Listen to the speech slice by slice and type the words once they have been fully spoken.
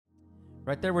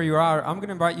Right there where you are, I'm going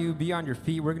to invite you, be on your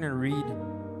feet. We're going to read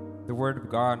the Word of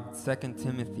God, 2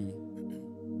 Timothy,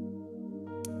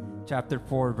 chapter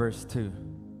 4, verse 2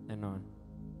 and on.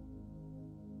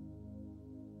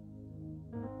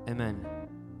 Amen.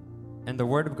 And the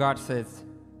Word of God says,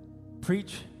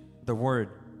 preach the Word.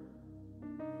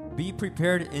 Be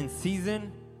prepared in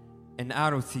season and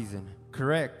out of season.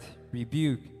 Correct,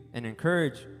 rebuke, and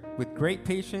encourage with great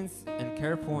patience and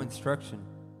careful instruction.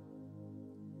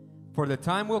 For the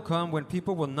time will come when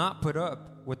people will not put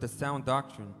up with the sound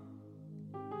doctrine.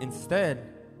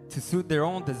 Instead, to suit their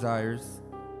own desires,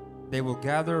 they will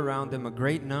gather around them a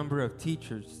great number of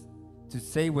teachers to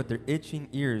say what their itching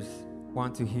ears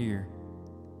want to hear.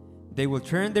 They will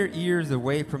turn their ears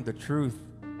away from the truth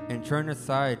and turn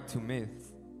aside to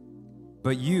myths.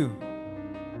 But you,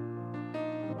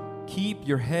 keep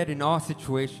your head in all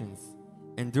situations,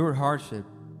 endure hardship,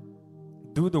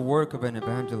 do the work of an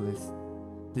evangelist,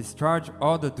 discharge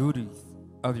all the duties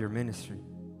of your ministry.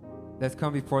 Let's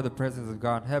come before the presence of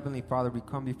God. Heavenly Father, we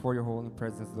come before your holy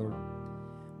presence, Lord.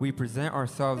 We present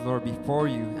ourselves, Lord, before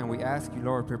you, and we ask you,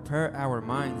 Lord, prepare our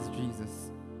minds,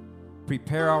 Jesus.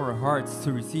 Prepare our hearts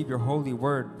to receive your holy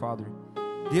word, Father.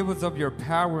 Give us of your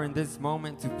power in this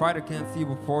moment to fight against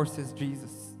evil forces,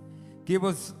 Jesus. Give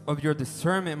us of your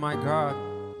discernment, my God,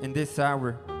 in this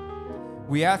hour.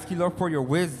 We ask you, Lord, for your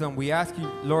wisdom. We ask you,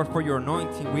 Lord, for your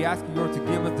anointing. We ask you, Lord, to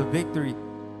give us the victory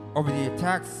over the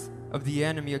attacks of the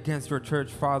enemy against your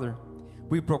church, Father.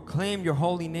 We proclaim your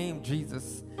holy name,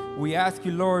 Jesus. We ask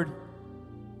you, Lord,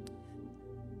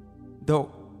 the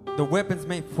weapons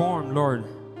may form, Lord.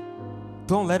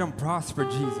 Don't let them prosper,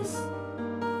 Jesus.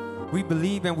 We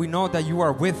believe and we know that you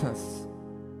are with us,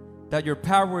 that your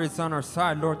power is on our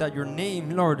side, Lord, that your name,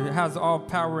 Lord, has all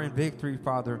power and victory,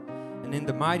 Father. And in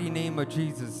the mighty name of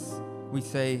Jesus, we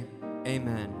say,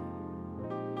 amen.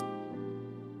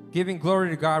 Giving glory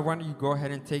to God, why don't you go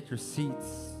ahead and take your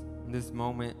seats in this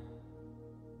moment.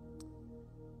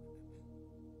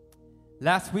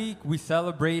 Last week, we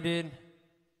celebrated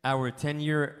our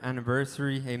 10-year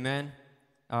anniversary, amen.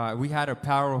 We had a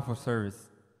powerful service,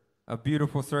 a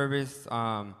beautiful service.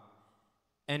 And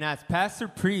as Pastor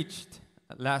preached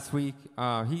last week,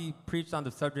 he preached on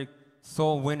the subject,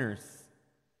 soul winners.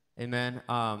 Amen.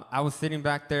 I was sitting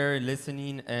back there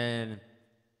listening, and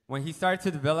when he started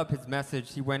to develop his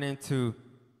message, he went into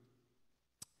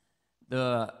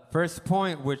the first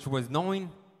point, which was knowing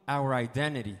our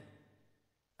identity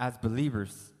as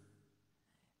believers.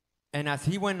 And as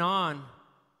he went on,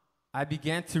 I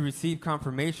began to receive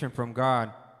confirmation from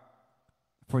God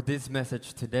for this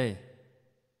message today.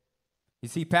 You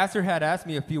see, Pastor had asked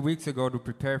me a few weeks ago to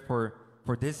prepare for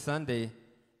this Sunday,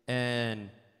 and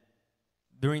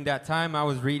during that time, I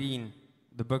was reading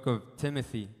the book of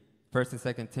Timothy, 1st and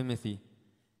 2nd Timothy,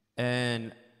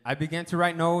 and I began to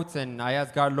write notes, and I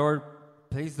asked God, Lord,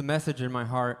 place the message in my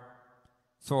heart.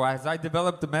 So as I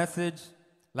developed the message,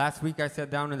 last week I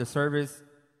sat down in the service,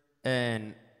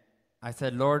 and I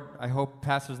said, Lord, I hope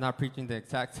Pastor's not preaching the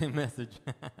exact same message.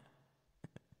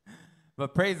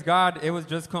 But praise God, it was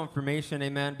just confirmation,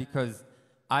 amen, because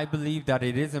I believe that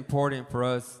it is important for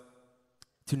us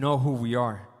to know who we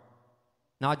are.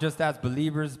 Not just as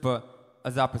believers, but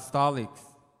as apostolics.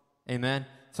 Amen.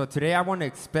 So today I want to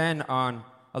expand on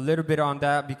a little bit on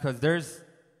that, because there's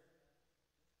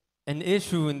an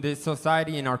issue in this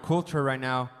society, in our culture right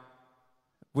now,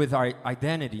 with our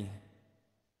identity.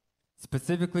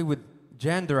 Specifically with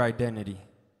gender identity.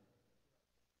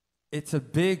 It's a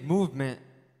big movement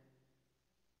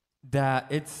that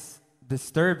it's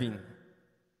disturbing,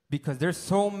 because there's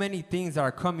so many things that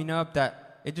are coming up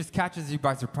that it just catches you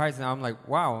by surprise, and I'm like,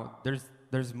 wow,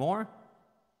 there's more?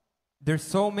 There's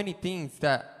so many things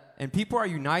that, and people are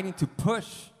uniting to push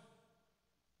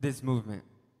this movement.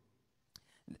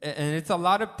 And it's a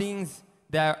lot of things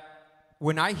that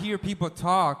when I hear people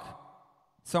talk,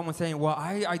 someone saying, well,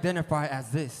 I identify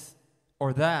as this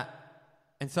or that,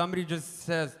 and somebody just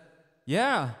says,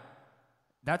 yeah,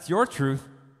 that's your truth.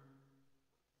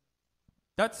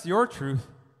 That's your truth.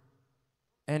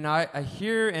 And I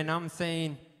hear, and I'm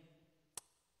saying,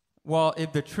 well,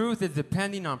 if the truth is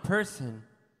depending on person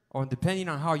or depending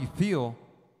on how you feel,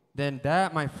 then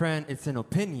that, my friend, is an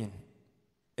opinion.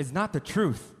 It's not the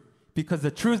truth, because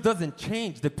the truth doesn't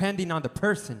change depending on the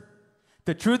person.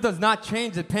 The truth does not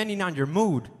change depending on your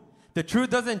mood. The truth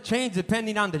doesn't change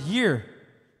depending on the year.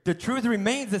 The truth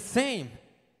remains the same.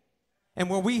 And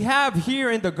what we have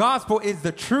here in the gospel is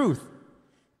the truth.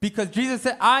 Because Jesus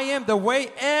said, I am the way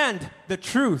and the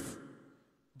truth.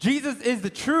 Jesus is the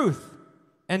truth.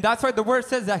 And that's why the word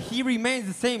says that he remains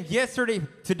the same yesterday,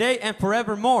 today, and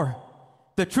forevermore.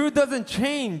 The truth doesn't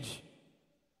change.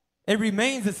 It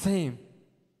remains the same.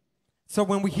 So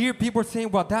when we hear people saying,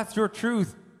 well, that's your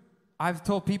truth, I've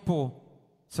told people,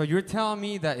 so you're telling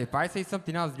me that if I say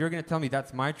something else, you're going to tell me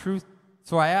that's my truth?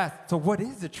 So I asked, so what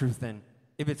is the truth then,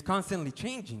 if it's constantly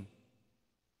changing?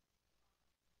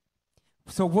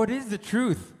 So what is the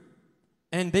truth?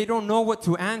 And they don't know what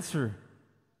to answer,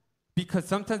 because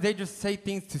sometimes they just say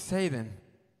things to say them.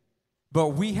 But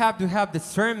we have to have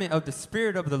discernment of the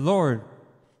Spirit of the Lord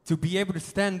to be able to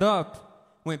stand up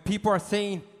when people are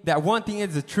saying that one thing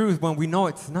is the truth when we know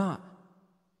it's not.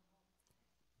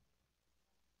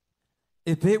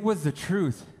 If it was the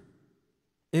truth,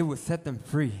 it would set them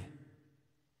free.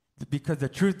 Because the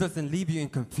truth doesn't leave you in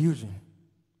confusion.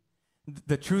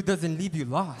 The truth doesn't leave you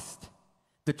lost.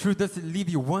 The truth doesn't leave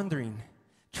you wondering.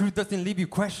 Truth doesn't leave you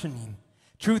questioning.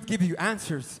 Truth gives you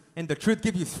answers, and the truth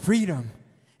gives you freedom.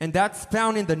 And that's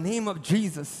found in the name of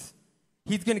Jesus.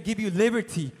 He's going to give you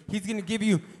liberty. He's going to give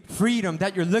you freedom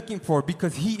that you're looking for,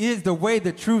 because He is the way,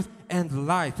 the truth, and the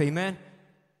life. Amen?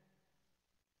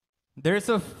 There's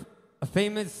a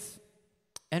famous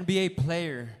NBA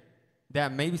player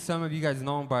that maybe some of you guys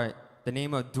know by the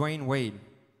name of Dwayne Wade.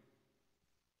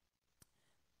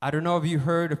 I don't know if you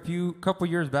heard couple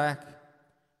years back,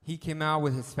 he came out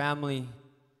with his family.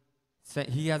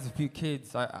 He has a few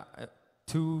kids,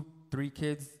 2, 3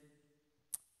 kids.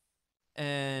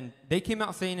 And they came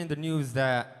out saying in the news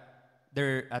that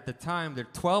at the time, their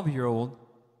 12-year-old,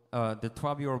 the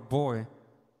 12-year-old boy,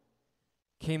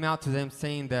 came out to them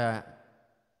saying that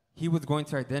he was going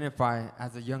to identify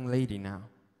as a young lady now,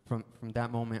 from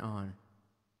that moment on.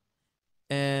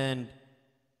 And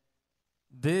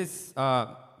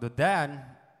the dad,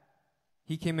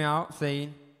 he came out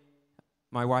saying,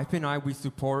 my wife and I, we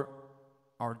support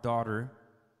our daughter.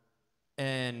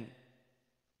 And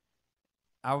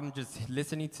I'm just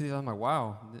listening to this, I'm like,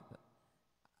 wow.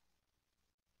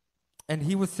 And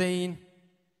he was saying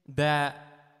that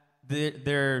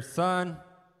their son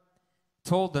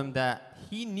told them that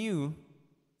he knew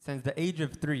since the age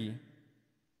of 3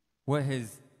 what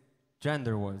his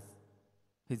gender was,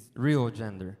 his real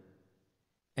gender.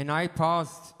 And I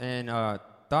paused and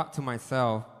thought to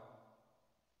myself,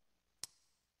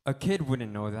 a kid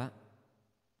wouldn't know that,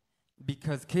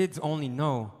 because kids only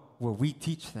know what we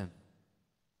teach them.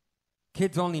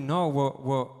 Kids only know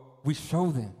what we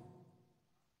show them.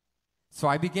 So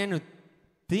I began to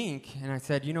think, and I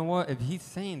said, you know what, if he's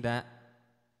saying that,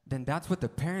 then that's what the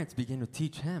parents begin to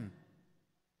teach him.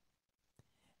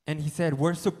 And he said,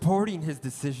 we're supporting his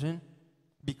decision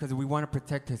because we want to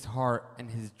protect his heart and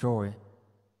his joy.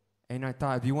 And I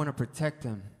thought, if you want to protect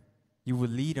him, you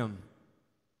would lead him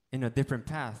in a different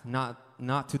path,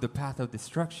 not to the path of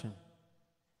destruction.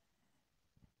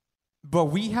 But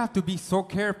we have to be so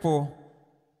careful,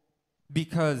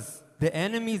 because the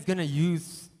enemy is going to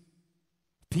use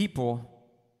people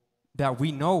that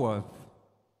we know of.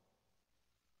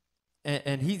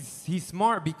 And he's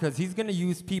smart, because he's going to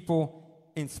use people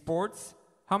in sports.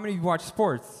 How many of you watch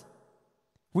sports?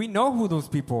 We know who those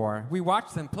people are. We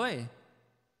watch them play.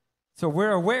 So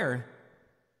we're aware.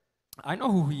 I know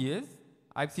who he is.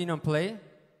 I've seen him play.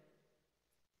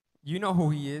 You know who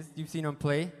he is. You've seen him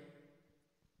play.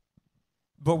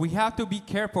 But we have to be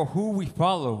careful who we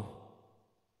follow,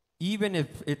 even if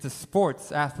it's a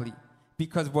sports athlete,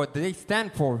 because what they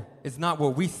stand for is not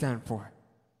what we stand for.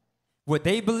 What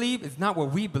they believe is not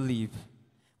what we believe.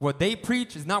 What they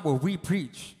preach is not what we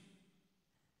preach.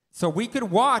 So we could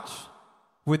watch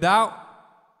without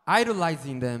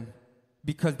idolizing them,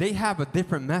 because they have a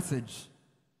different message.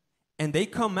 And they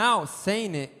come out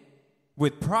saying it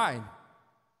with pride,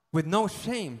 with no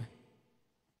shame.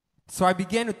 So I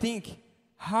began to think,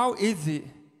 how is it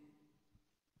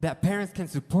that parents can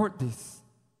support this?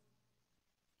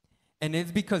 And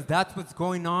it's because that's what's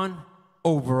going on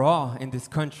overall in this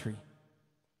country.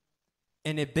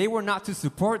 And if they were not to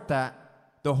support that,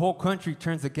 the whole country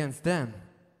turns against them.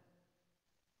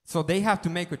 So they have to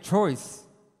make a choice,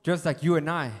 just like you and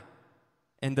I.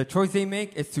 And the choice they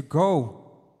make is to go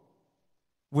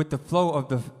with the flow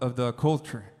of the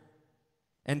culture.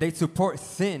 And they support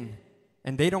sin.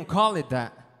 And they don't call it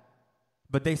that,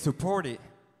 but they support it.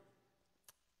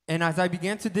 And as I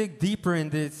began to dig deeper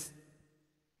in this,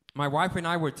 my wife and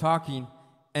I were talking,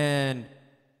 and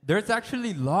there's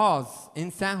actually laws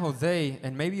in San Jose,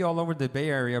 and maybe all over the Bay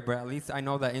Area, but at least I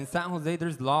know that in San Jose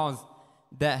there's laws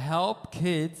that help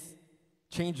kids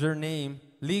change their name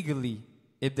legally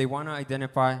if they want to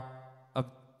identify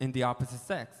in the opposite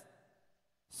sex.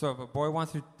 So if a boy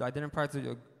wants to identify as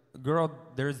a girl,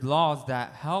 there's laws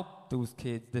that help those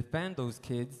kids, defend those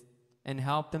kids, and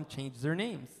help them change their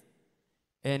names.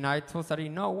 And I told Sari,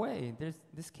 no way,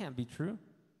 this can't be true.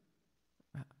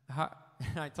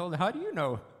 And I told her, how do you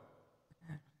know?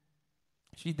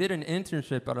 She did an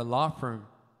internship at a law firm,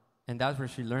 and that's where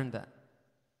she learned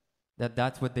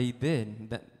that's what they did.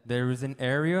 That there was an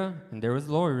area, and there was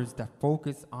lawyers that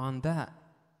focus on that.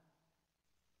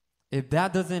 If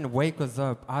that doesn't wake us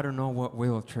up, I don't know what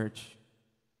will, church.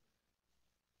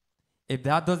 If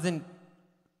that doesn't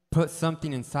put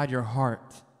something inside your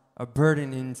heart, a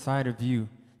burden inside of you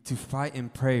to fight in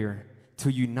prayer,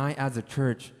 to unite as a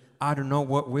church, I don't know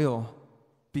what will.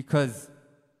 Because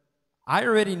I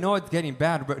already know it's getting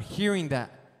bad, but hearing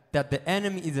that the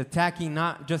enemy is attacking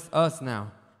not just us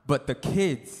now, but the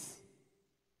kids.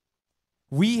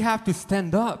 We have to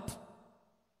stand up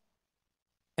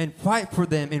and fight for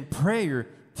them in prayer.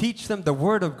 Teach them the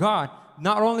word of God.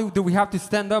 Not only do we have to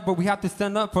stand up, but we have to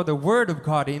stand up for the word of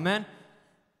God. Amen?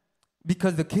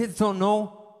 Because the kids don't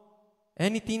know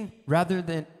anything rather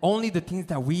than only the things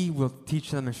that we will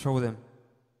teach them and show them.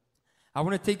 I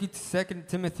want to take you to 2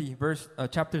 Timothy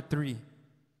chapter 3,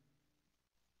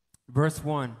 verse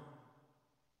 1.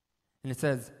 And it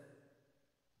says,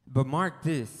 "But mark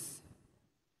this,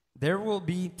 there will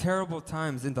be terrible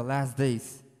times in the last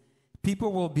days.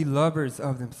 People will be lovers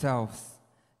of themselves,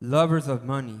 lovers of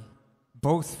money,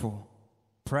 boastful,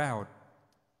 proud,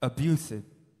 abusive,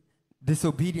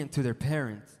 disobedient to their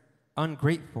parents,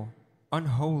 ungrateful,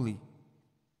 unholy,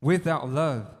 without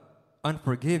love,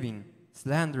 unforgiving,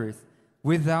 slanderous,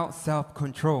 without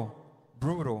self-control,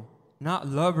 brutal, not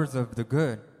lovers of the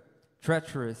good,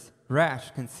 treacherous, rash,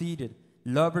 conceited,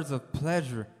 lovers of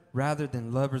pleasure rather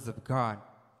than lovers of God,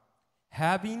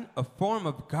 having a form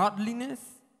of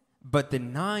godliness, but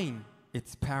denying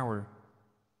its power.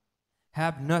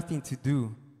 Have nothing to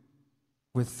do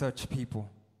with such people."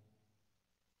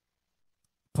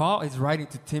 Paul is writing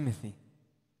to Timothy.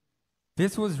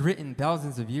 This was written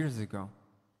thousands of years ago.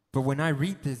 But when I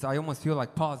read this, I almost feel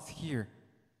like Paul's here,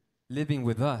 living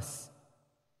with us.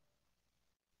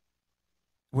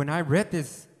 When I read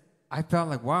this, I felt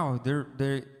like, wow,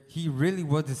 he really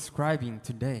was describing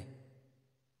today.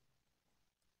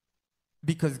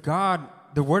 Because God,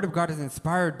 the Word of God is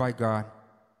inspired by God.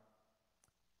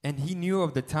 And he knew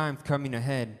of the times coming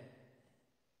ahead.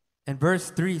 And verse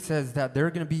 3 says that there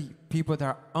are going to be people that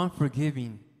are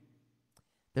unforgiving.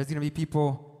 There's going to be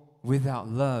people without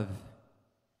love.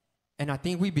 And I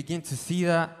think we begin to see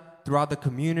that throughout the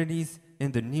communities,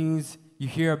 in the news. You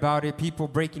hear about it, people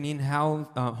breaking in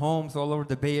homes all over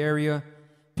the Bay Area,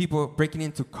 people breaking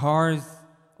into cars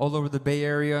all over the Bay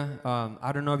Area.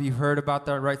 I don't know if you heard about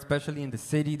that, right? Especially in the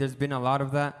city, there's been a lot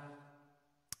of that.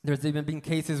 There's even been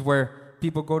cases where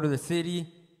people go to the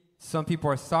city, some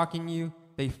people are stalking you,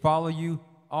 they follow you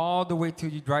all the way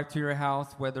till you drive to your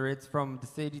house, whether it's from the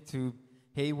city to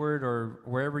Hayward or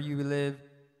wherever you live.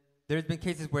 There's been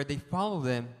cases where they follow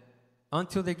them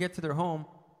until they get to their home,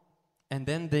 and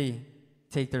then they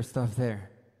take their stuff there.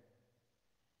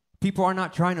 People are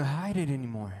not trying to hide it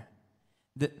anymore.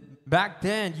 Back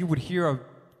then, you would hear of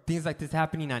things like this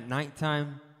happening at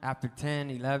nighttime, after 10,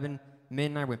 11,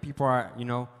 midnight, when people are,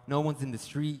 no one's in the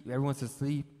street, everyone's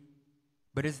asleep.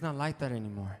 But it's not like that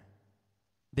anymore.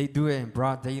 They do it in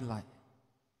broad daylight.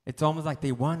 It's almost like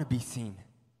they want to be seen.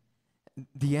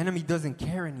 The enemy doesn't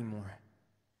care anymore.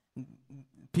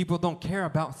 People don't care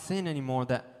about sin anymore.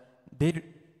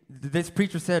 This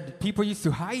preacher said people used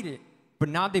to hide it, but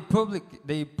now they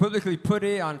publicly put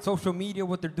it on social media,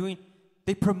 what they're doing.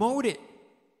 They promote it.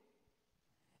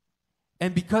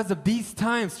 And because of these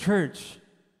times, church,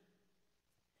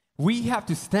 we have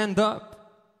to stand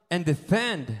up and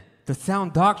defend the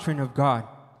sound doctrine of God.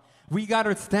 We got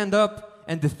to stand up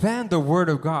and defend the word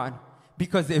of God.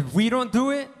 Because if we don't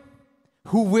do it,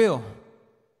 who will?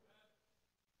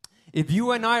 If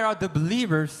you and I are the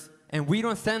believers and we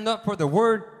don't stand up for the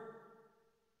word,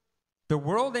 the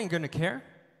world ain't going to care.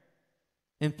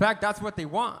 In fact, that's what they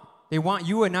want. They want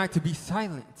you and I to be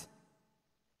silent.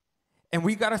 And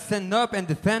we got to stand up and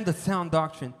defend the sound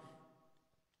doctrine.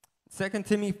 2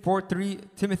 Timothy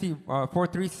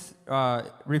 4:3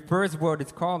 refers what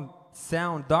it's called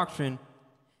sound doctrine.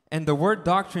 And the word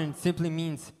doctrine simply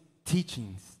means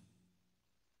teachings.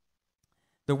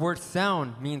 The word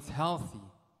sound means healthy.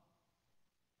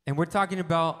 And we're talking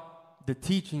about the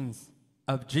teachings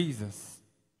of Jesus.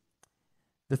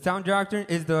 The sound doctrine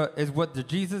is what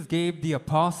Jesus gave the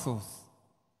apostles.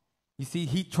 You see,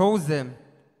 he chose them,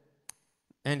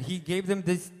 and he gave them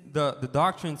the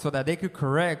doctrine so that they could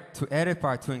correct, to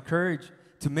edify, to encourage,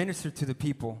 to minister to the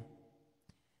people.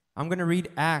 I'm going to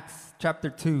read Acts chapter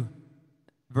 2,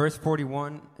 verse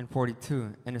 41 and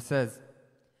 42, and it says,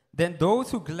 "Then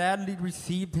those who gladly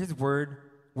received his word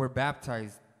were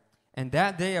baptized, and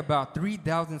that day about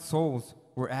 3,000 souls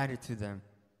were added to them.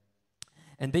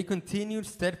 And they continued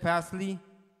steadfastly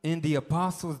in the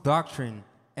apostles' doctrine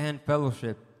and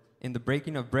fellowship, in the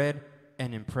breaking of bread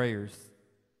and in prayers.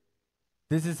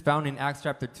 This is found in Acts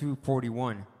chapter 2,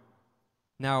 41.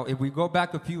 Now, if we go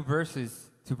back a few verses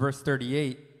to verse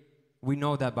 38, we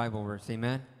know that Bible verse,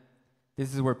 amen?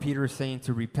 This is where Peter is saying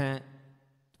to repent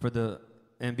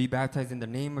and be baptized in the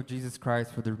name of Jesus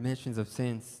Christ for the remissions of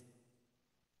sins.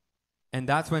 And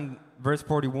that's when verse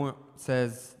 41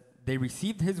 says, they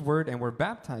received his word and were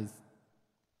baptized.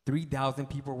 3,000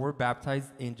 people were baptized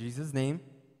in Jesus' name.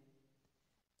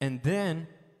 And then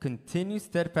continue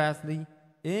steadfastly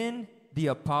in the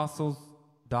apostles'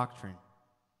 doctrine,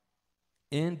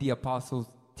 in the apostles'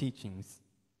 teachings.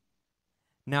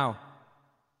 Now,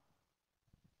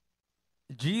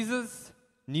 Jesus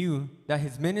knew that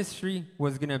his ministry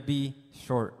was going to be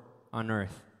short on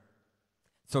earth.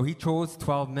 So he chose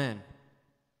 12 men.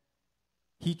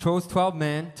 He chose 12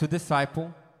 men to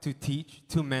disciple, to teach,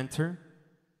 to mentor,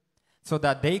 so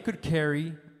that they could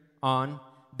carry on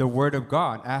the word of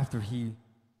God after he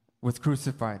was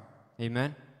crucified.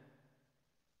 Amen?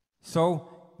 So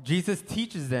Jesus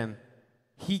teaches them.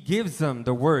 He gives them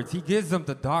the words. He gives them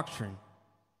the doctrine.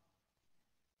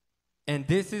 And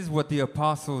this is what the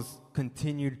apostles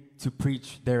continued to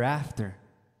preach thereafter.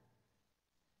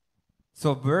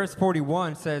 So verse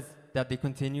 41 says that they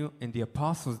continue in the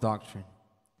apostles' doctrine.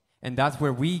 And that's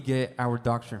where we get our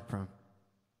doctrine from.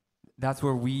 That's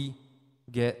where we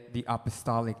get the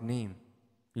apostolic name.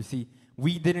 You see,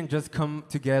 we didn't just come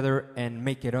together and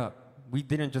make it up. We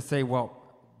didn't just say, well,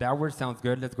 that word sounds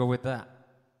good, let's go with that.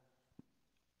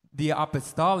 The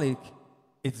apostolic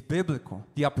is biblical.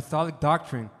 The apostolic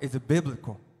doctrine is a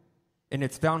biblical. And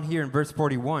it's found here in verse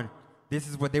 41. This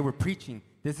is what they were preaching.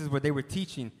 This is what they were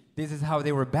teaching. This is how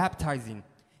they were baptizing.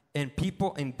 And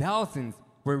people in thousands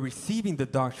were receiving the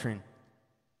doctrine.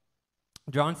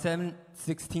 John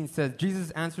 7:16 says, Jesus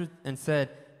answered and said,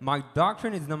 my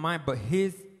doctrine is not mine, but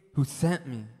his who sent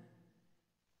me.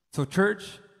 So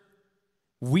church,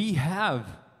 we have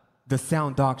the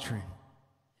sound doctrine.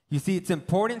 You see, it's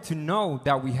important to know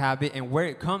that we have it and where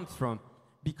it comes from,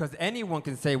 because anyone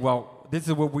can say, well, this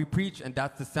is what we preach and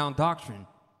that's the sound doctrine.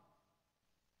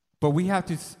 But we have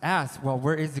to ask, well,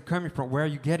 where is it coming from? Where are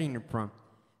you getting it from?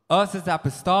 Us as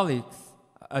apostolics,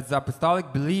 as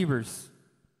apostolic believers,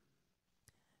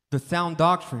 the sound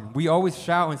doctrine, we always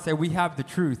shout and say we have the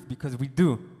truth, because we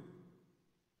do.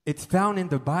 It's found in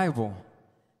the Bible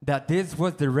that this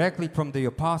was directly from the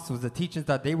apostles, the teachings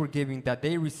that they were giving, that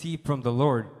they received from the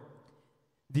Lord.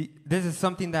 This is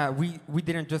something that we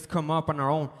didn't just come up on our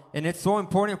own. And it's so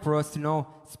important for us to know,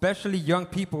 especially young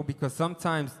people, because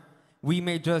sometimes we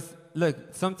may just,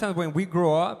 sometimes when we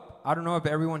grow up, I don't know if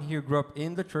everyone here grew up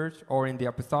in the church or in the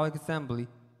apostolic assembly,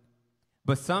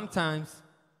 but sometimes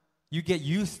you get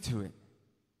used to it.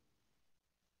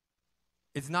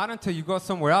 It's not until you go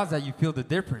somewhere else that you feel the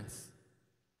difference.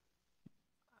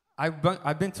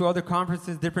 I've been to other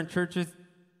conferences, different churches,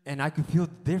 and I can feel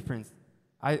the difference.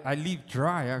 I leave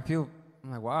dry. I'm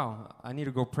like, wow, I need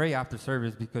to go pray after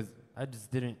service because I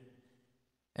just didn't.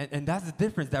 And that's the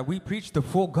difference, that we preach the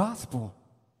full gospel.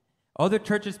 Other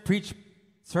churches preach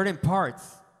certain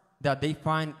parts that they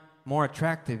find more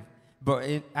attractive.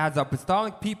 But as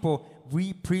apostolic people,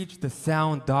 we preach the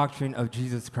sound doctrine of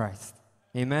Jesus Christ.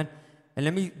 Amen? And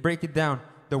let me break it down.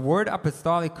 The word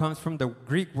apostolic comes from the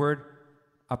Greek word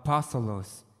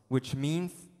apostolos, which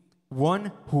means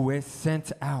one who is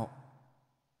sent out.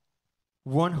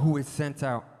 One who is sent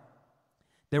out.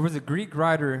 There was a Greek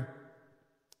writer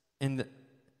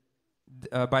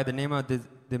by the name of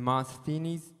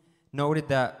Demosthenes, noted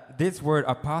that this word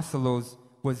apostolos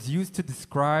was used to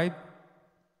describe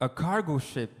a cargo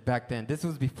ship back then. This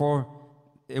was before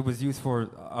it was used for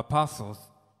apostles.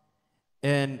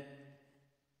 And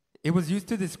it was used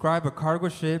to describe a cargo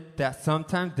ship that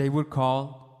sometimes they would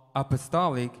call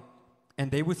apostolic,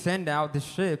 and they would send out the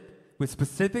ship with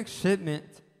specific shipment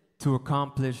to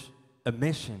accomplish a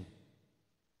mission.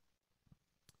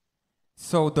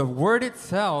 So the word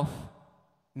itself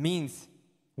means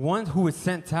one who is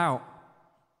sent out.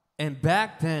 And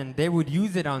back then, they would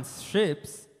use it on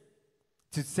ships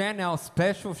to send out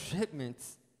special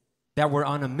shipments that were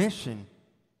on a mission.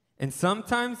 And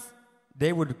sometimes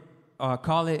they would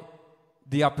call it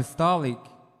the apostolic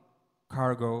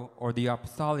cargo or the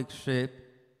apostolic ship.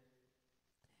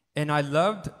 And I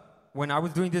loved, when I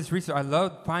was doing this research, I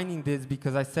loved finding this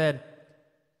because I said,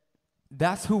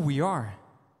 that's who we are.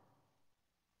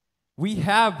 We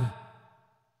have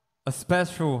a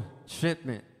special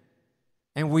shipment,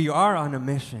 and we are on a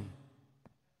mission.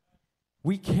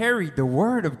 We carry the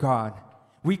Word of God.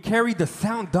 We carry the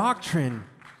sound doctrine.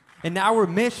 And our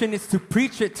mission is to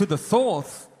preach it to the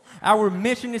souls. Our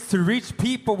mission is to reach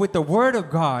people with the word of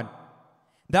God.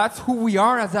 That's who we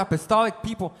are as apostolic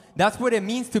people. That's what it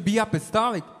means to be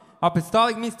apostolic.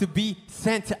 Apostolic means to be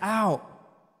sent out.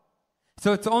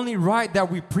 So it's only right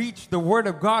that we preach the word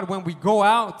of God when we go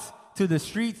out to the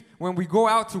streets, when we go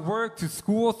out to work, to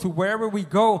school, to wherever we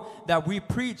go, that we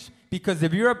preach. Because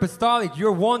if you're apostolic,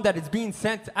 you're one that is being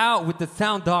sent out with the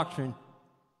sound doctrine.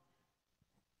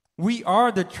 We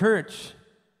are the church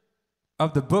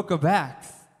of the book of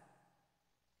Acts.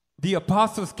 The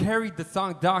apostles carried the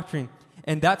sound doctrine,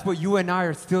 and that's what you and I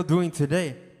are still doing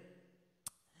today.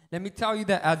 Let me tell you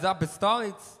that as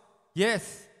apostolics,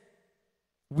 yes,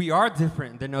 we are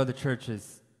different than other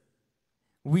churches.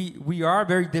 We are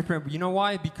very different. But you know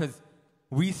why? Because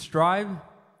we strive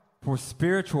for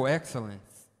spiritual excellence.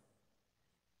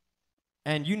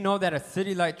 And you know that at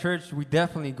City Light Church, we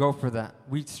definitely go for that.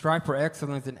 We strive for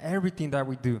excellence in everything that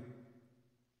we do.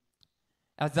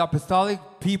 As apostolic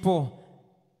people,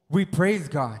 we praise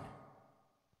God.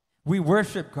 We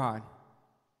worship God.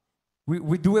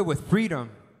 We do it with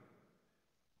freedom.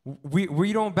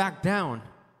 We don't back down.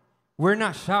 We're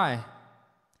not shy.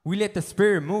 We let the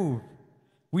Spirit move.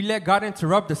 We let God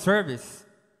interrupt the service.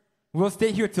 We'll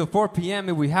stay here till 4 p.m.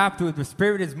 if we have to. If the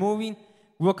Spirit is moving,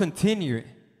 we'll continue it.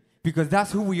 Because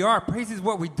that's who we are. Praise is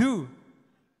what we do.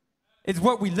 It's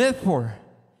what we live for.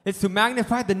 It's to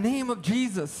magnify the name of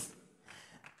Jesus.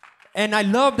 And I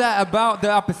love that about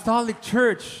the apostolic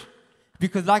church.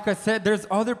 Because like I said, there's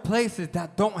other places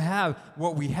that don't have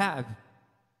what we have.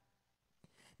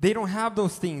 They don't have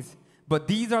those things. But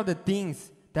these are the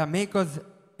things that make us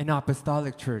an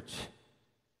apostolic church.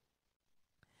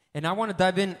 And I want to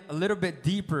dive in a little bit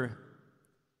deeper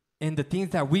in the things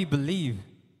that we believe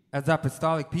as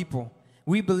apostolic people.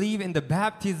 We believe in the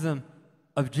baptism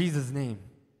of Jesus' name.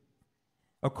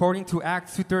 According to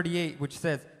Acts 2:38, which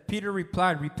says, Peter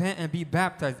replied, repent and be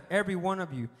baptized, every one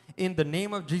of you, in the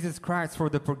name of Jesus Christ for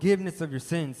the forgiveness of your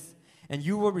sins, and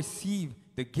you will receive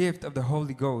the gift of the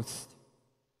Holy Ghost.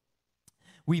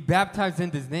 We baptize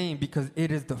in this name because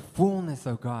it is the fullness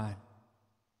of God.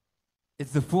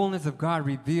 It's the fullness of God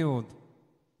revealed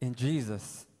in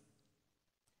Jesus.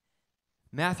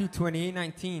 Matthew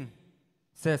 28:19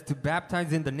 says to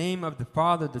baptize in the name of the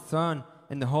Father, the Son,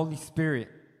 and the Holy Spirit.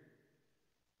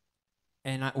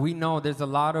 And we know there's a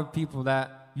lot of people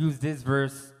that use this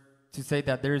verse to say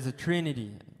that there is a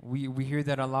Trinity. We hear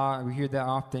that a lot. We hear that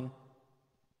often.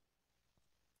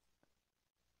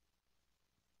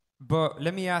 But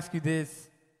let me ask you this.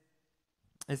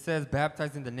 It says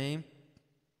baptize in the name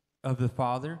of the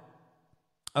Father,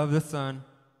 of the Son,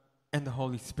 and the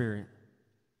Holy Spirit.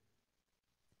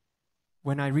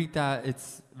 When I read that,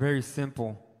 it's very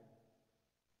simple.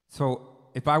 So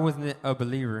if I wasn't a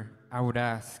believer, I would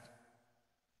ask,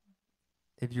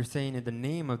 if you're saying in the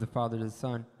name of the Father, the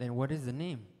Son, then what is the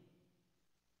name?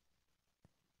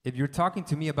 If you're talking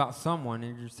to me about someone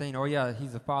and you're saying, oh yeah,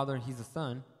 he's a father, he's a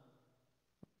son,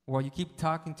 well, you keep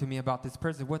talking to me about this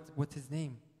person, what's his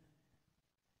name?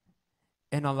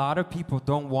 And a lot of people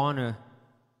don't want to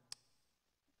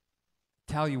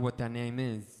tell you what that name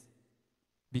is,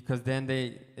 because then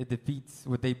it defeats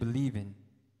what they believe in.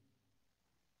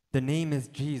 The name is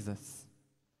Jesus.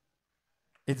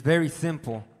 It's very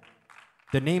simple.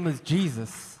 The name is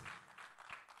Jesus.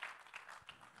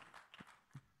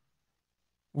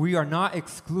 We are not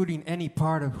excluding any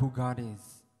part of who God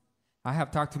is. I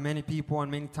have talked to many people,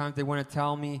 and many times they want to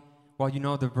tell me, well, you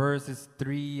know, the verse is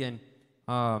 3, and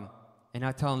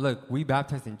I tell them, look, we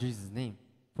baptize in Jesus' name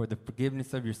for the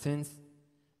forgiveness of your sins.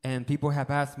 And people have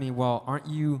asked me, well, aren't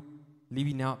you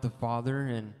leaving out the Father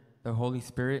and the Holy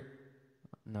Spirit?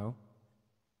 No.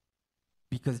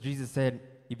 Because Jesus said,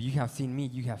 if you have seen me,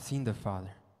 you have seen the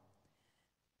Father.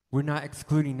 We're not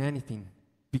excluding anything.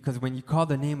 Because when you call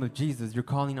the name of Jesus, you're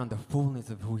calling on the fullness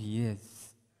of who he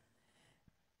is.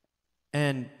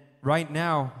 And right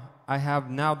now, I have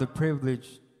now the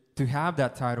privilege to have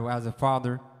that title as a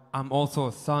father. I'm also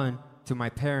a son to my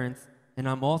parents, and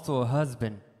I'm also a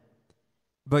husband.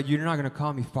 But you're not going to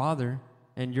call me father,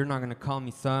 and you're not going to call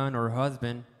me son or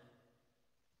husband.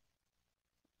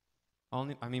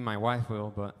 My wife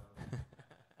will, but...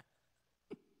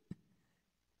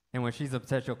 And when she's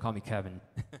upset, she'll call me Kevin.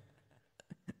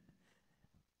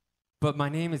 But my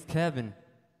name is Kevin,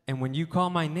 and when you call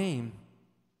my name,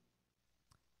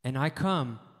 and I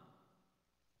come,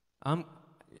 I'm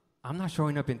not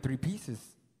showing up in 3 pieces.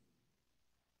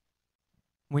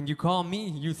 When you call me,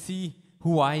 you see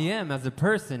who I am as a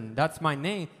person. That's my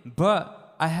name.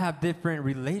 But I have different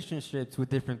relationships with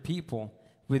different people.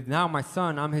 With now my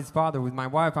son, I'm his father. With my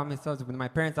wife, I'm his husband. With my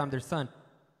parents, I'm their son.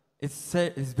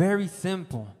 It's very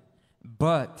simple,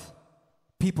 but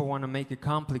people want to make it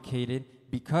complicated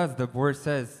because the word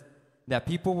says that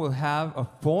people will have a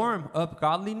form of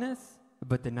godliness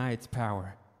but deny its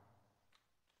power.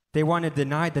 They want to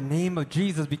deny the name of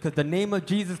Jesus because the name of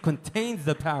Jesus contains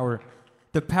the power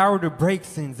to break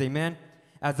sins, amen?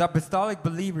 As apostolic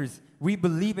believers, we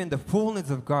believe in the fullness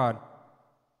of God.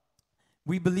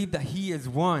 We believe that He is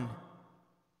one.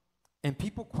 And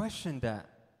people question that.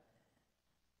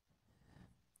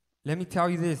 Let me tell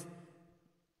you this.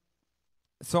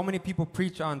 So many people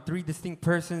preach on three distinct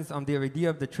persons, on the idea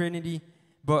of the Trinity,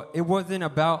 but it wasn't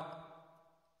about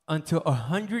until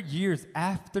 100 years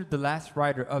after the last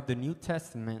writer of the New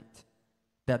Testament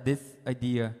that this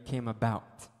idea came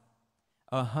about.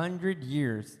 100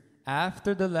 years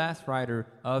after the last writer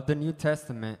of the New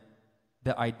Testament,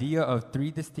 the idea of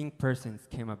three distinct persons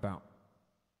came about.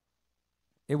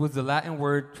 It was the Latin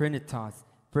word trinitas,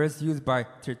 first used by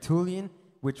Tertullian,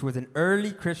 which was an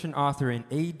early Christian author in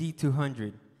AD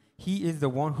 200. He is the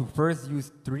one who first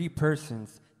used three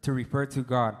persons to refer to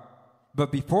God.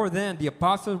 But before then, the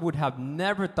apostles would have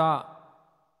never thought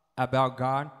about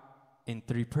God in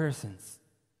three persons,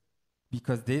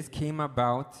 because this came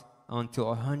about until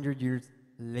 100 years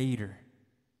later.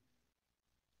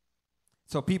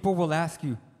 So people will ask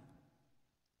you,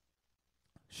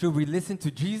 should we listen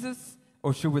to Jesus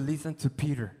or should we listen to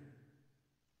Peter?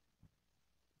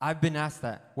 I've been asked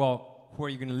that. Well, who are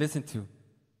you going to listen to?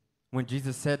 When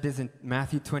Jesus said this in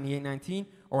Matthew 28:19,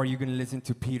 or are you going to listen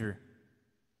to Peter?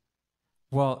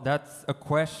 Well, that's a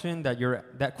question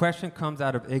that question comes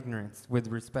out of ignorance, with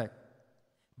respect.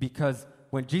 Because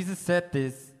when Jesus said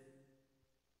this,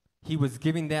 He was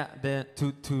giving that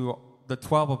to the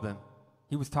 12 of them.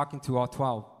 He was talking to all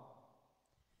 12.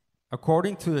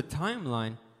 According to the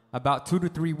timeline, about 2 to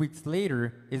 3 weeks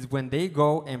later is when they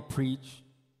go and preach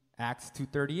Acts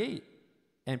 2:38.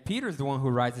 And Peter's the one who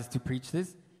rises to preach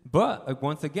this. But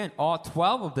once again, all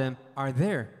 12 of them are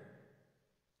there.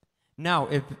 Now,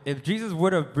 if Jesus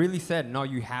would have really said, no,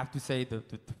 you have to say the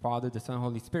Father, the Son,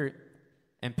 Holy Spirit,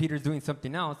 and Peter's doing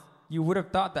something else, you would have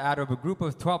thought that out of a group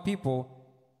of 12 people,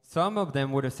 some of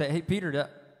them would have said, hey, Peter,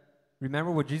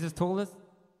 remember what Jesus told us?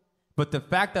 But the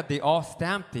fact that they all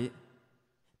stamped it,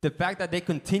 the fact that they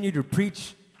continue to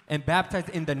preach and baptize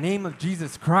in the name of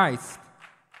Jesus Christ.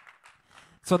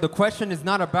 So the question is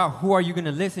not about who are you going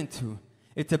to listen to.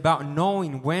 It's about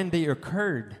knowing when they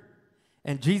occurred.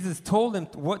 And Jesus told them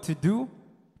what to do,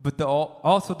 but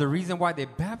also the reason why they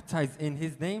baptized in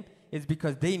His name is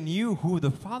because they knew who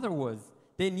the Father was.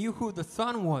 They knew who the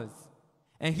Son was.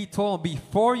 And He told them,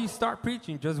 before you start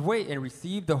preaching, just wait and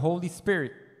receive the Holy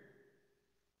Spirit.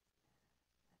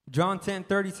 John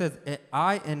 10:30 says,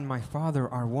 I and my Father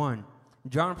are one.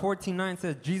 John 14:9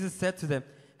 says, Jesus said to them,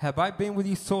 have I been with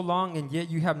you so long, and yet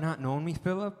you have not known me,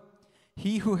 Philip?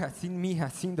 He who has seen me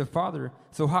has seen the Father.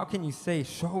 So how can you say,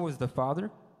 show us the Father?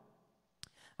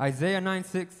 Isaiah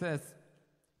 9:6 says,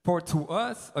 for to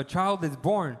us a child is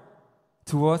born,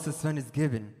 to us a son is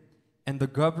given, and the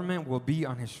government will be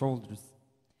on His shoulders.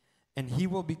 And He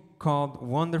will be called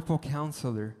Wonderful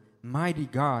Counselor, Mighty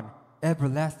God,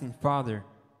 Everlasting Father,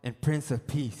 and Prince of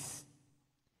Peace.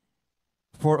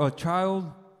 For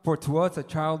to us a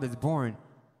child is born,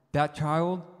 that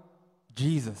child,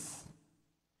 Jesus,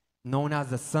 known as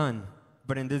the Son.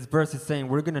 But in this verse it's saying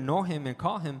we're going to know Him and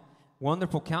call Him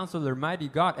Wonderful Counselor, Mighty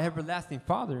God, Everlasting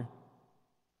Father.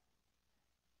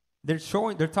 They're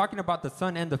talking about the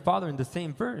Son and the Father in the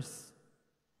same verse.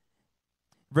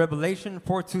 Revelation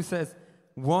 4:2 says,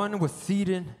 one was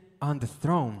seated on the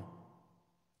throne.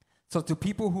 So to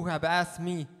people who have asked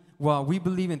me, well, we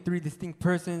believe in three distinct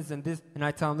persons and this, and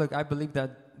I tell them, look, I believe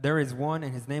that there is one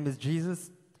and His name is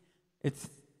Jesus.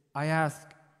 I ask,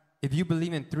 if you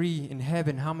believe in three in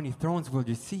heaven, how many thrones will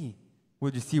you see?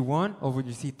 Would you see one or would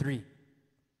you see three?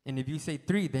 And if you say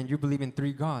three, then you believe in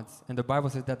three gods. And the Bible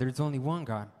says that there's only one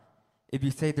God. If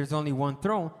you say there's only one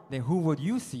throne, then who would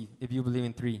you see if you believe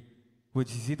in three? Would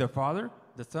you see the Father,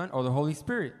 the Son, or the Holy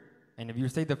Spirit? And if you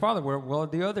say the Father, where are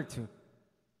the other two?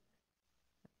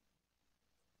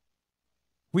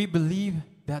 We believe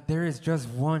that there is just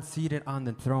one seated on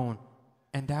the throne,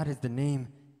 and that is the name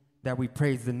that we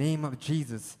praise, the name of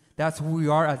Jesus. That's who we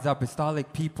are as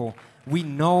apostolic people. We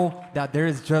know that there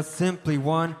is just simply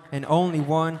one and only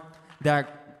one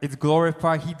that is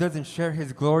glorified. He doesn't share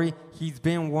His glory. He's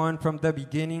been one from the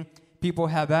beginning. People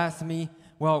have asked me,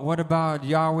 well, what about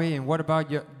Yahweh and what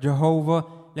about Jehovah?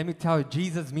 Let me tell you,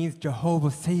 Jesus means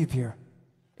Jehovah Savior.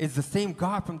 It's the same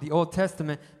God from the Old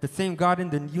Testament, the same God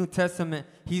in the New Testament.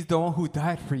 He's the one who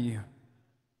died for you.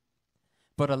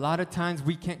 But a lot of times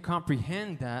we can't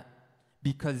comprehend that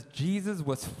because Jesus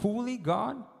was fully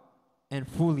God and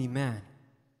fully man.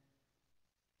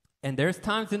 And there's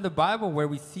times in the Bible where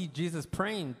we see Jesus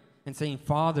praying and saying,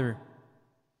 Father,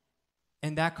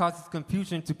 and that causes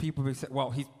confusion to people who say,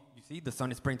 well, you see, the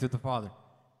Son is praying to the Father.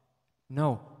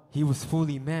 No, he was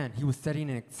fully man. He was setting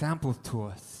an example to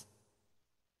us.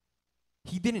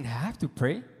 He didn't have to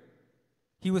pray.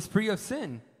 He was free of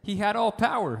sin. He had all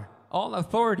power, all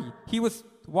authority. He was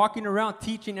walking around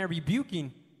teaching and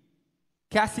rebuking,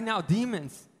 casting out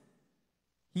demons.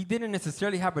 He didn't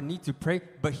necessarily have a need to pray,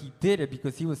 but he did it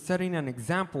because he was setting an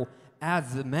example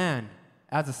as a man,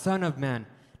 as a son of man,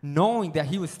 knowing that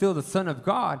he was still the Son of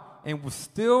God and would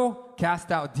still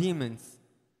cast out demons.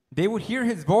 They would hear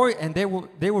his voice and they would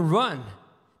run.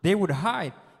 They would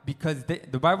hide because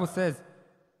the Bible says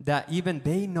that even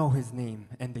they know his name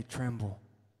and they tremble.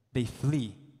 They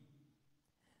flee.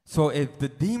 So if the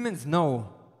demons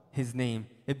know his name,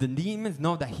 if the demons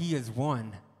know that he is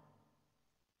one,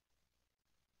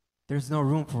 there's no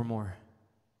room for more.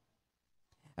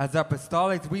 As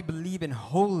apostolics, we believe in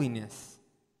holiness.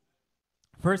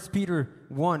 1 Peter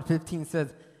 1:15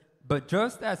 says, but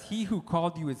just as he who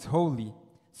called you is holy,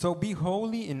 so be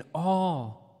holy in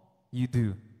all you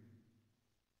do.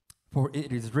 For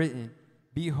it is written,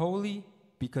 be holy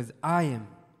because I am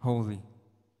holy.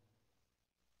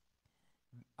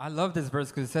 I love this verse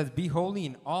because it says, be holy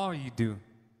in all you do.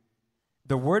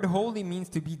 The word holy means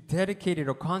to be dedicated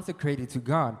or consecrated to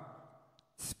God,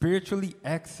 spiritually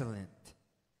excellent.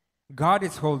 God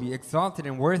is holy, exalted,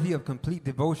 and worthy of complete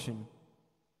devotion.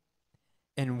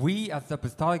 And we, as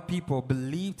apostolic people,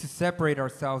 believe to separate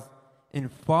ourselves in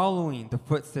following the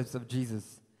footsteps of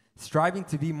Jesus, striving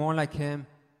to be more like him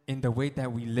in the way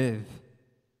that we live.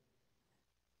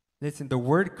 Listen, the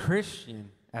word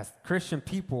Christian, as Christian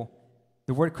people,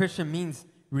 the word Christian means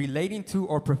relating to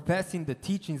or professing the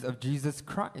teachings of Jesus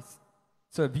Christ.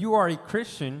 So if you are a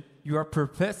Christian, you are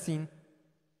professing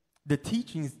the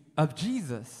teachings of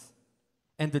Jesus.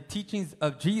 And the teachings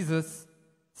of Jesus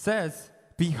says,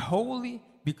 be holy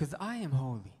because I am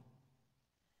holy.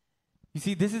 You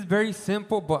see, this is very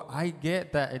simple, but I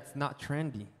get that it's not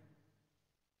trendy.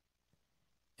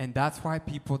 And that's why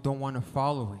people don't want to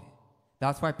follow it.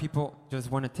 That's why people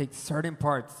just want to take certain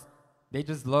parts. They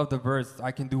just love the verse,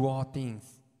 I can do all things,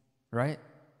 right?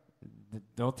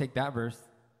 They'll take that verse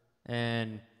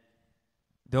and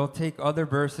they'll take other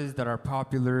verses that are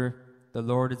popular. The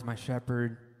Lord is my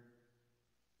shepherd.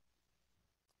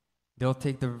 They'll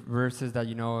take the verses that,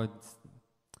 it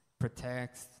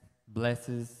protects,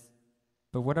 blesses.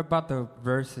 But what about the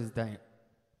verses that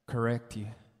correct you?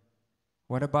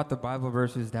 What about the Bible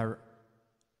verses that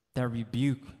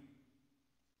rebuke,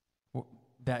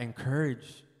 that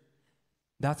encourage?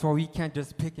 That's why we can't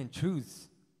just pick and choose.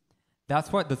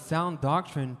 That's why the sound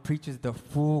doctrine preaches the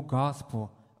full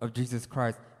gospel of Jesus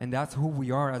Christ. And that's who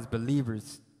we are as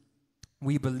believers.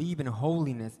 We believe in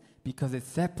holiness because it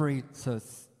separates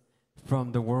us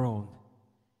from the world.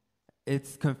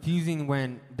 It's confusing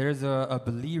when there's a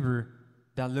believer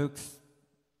that looks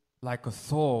like a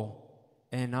soul,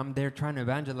 and I'm there trying to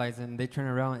evangelize, and they turn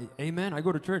around, amen, I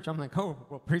go to church. I'm like, oh,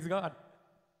 well, praise God.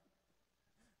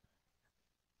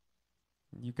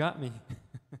 You got me.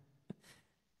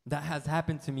 That has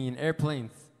happened to me in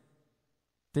airplanes.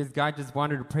 This guy just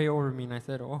wanted to pray over me, and I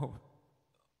said, oh,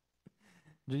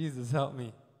 Jesus, help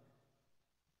me.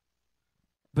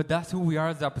 But that's who we are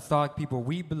as apostolic people.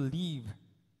 We believe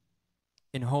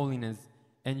in holiness.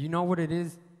 And you know what it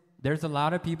is? There's a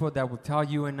lot of people that will tell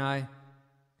you and I,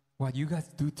 well, you guys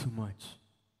do too much.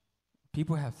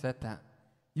 People have said that.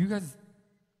 You guys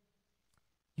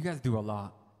do a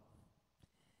lot.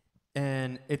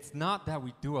 And it's not that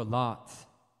we do a lot.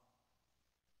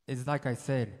 It's like I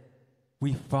said,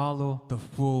 we follow the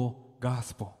full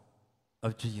gospel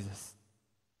of Jesus.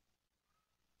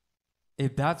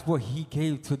 If that's what he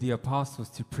gave to the apostles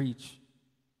to preach,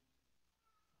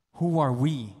 who are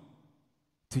we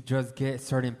to just get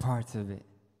certain parts of it?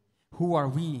 Who are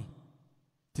we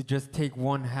to just take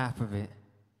one half of it?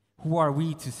 Who are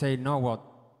we to say, no, well,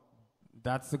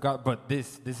 that's the God, but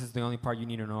this is the only part you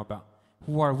need to know about?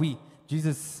 Who are we?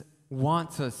 Jesus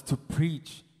wants us to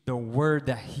preach the word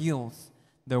that heals,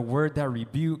 the word that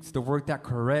rebukes, the word that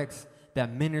corrects,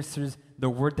 that ministers, the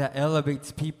word that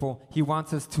elevates people. He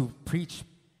wants us to preach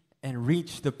and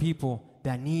reach the people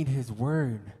that need his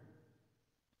word.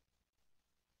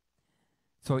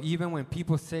 So even when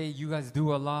people say, you guys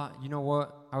do a lot, you know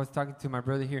what? I was talking to my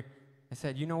brother here. I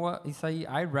said, you know what, Isai,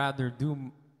 I'd rather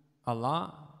do a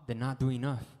lot than not do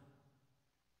enough.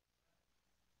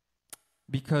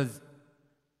 Because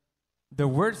the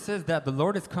word says that the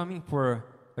Lord is coming for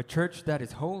a church that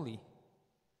is holy.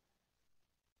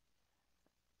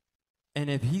 And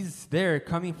if he's there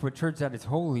coming for a church that is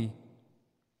holy,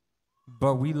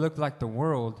 but we look like the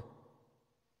world,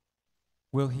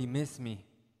 will he miss me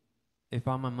if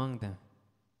I'm among them?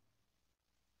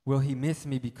 Will he miss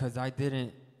me because I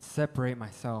didn't separate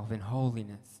myself in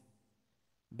holiness?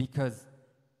 Because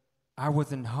I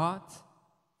wasn't hot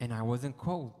and I wasn't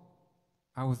cold.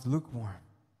 I was lukewarm.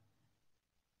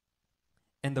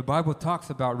 And the Bible talks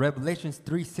about, Revelations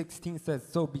 3:16 says,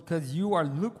 so because you are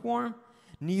lukewarm,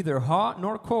 neither hot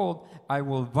nor cold, I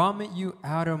will vomit you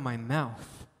out of my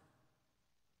mouth.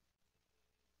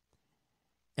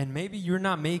 And maybe you're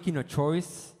not making a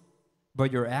choice,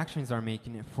 but your actions are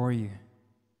making it for you.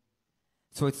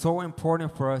 So it's so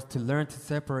important for us to learn to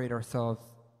separate ourselves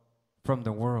from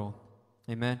the world.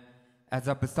 Amen. As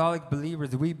apostolic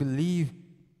believers, we believe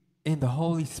in the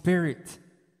Holy Spirit.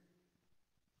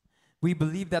 We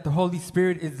believe that the Holy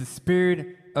Spirit is the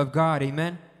Spirit of God.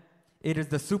 Amen. It is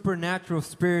the supernatural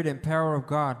spirit and power of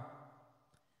God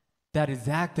that is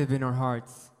active in our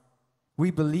hearts.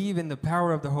 We believe in the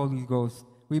power of the Holy Ghost.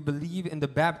 We believe in the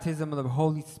baptism of the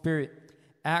Holy Spirit.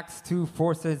 Acts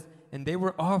 2:4 says, and they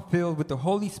were all filled with the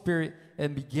Holy Spirit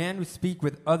and began to speak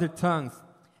with other tongues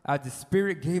as the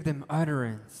Spirit gave them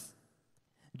utterance.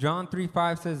 John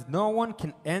 3:5 says, no one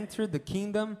can enter the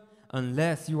kingdom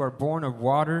unless you are born of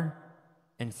water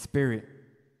and Spirit.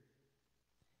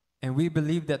 And we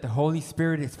believe that the Holy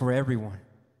Spirit is for everyone.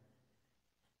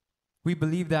 We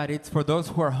believe that it's for those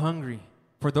who are hungry,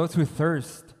 for those who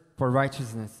thirst for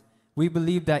righteousness. We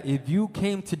believe that if you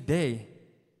came today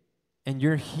and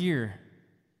you're here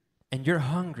and you're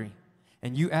hungry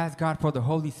and you ask God for the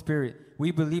Holy Spirit,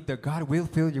 we believe that God will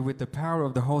fill you with the power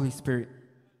of the Holy Spirit,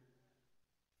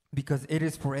 because it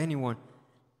is for anyone.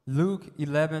 Luke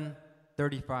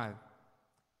 11:35.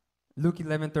 Luke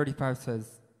 11:35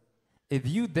 says, if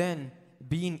you then,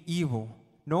 being evil,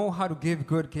 know how to give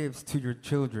good gifts to your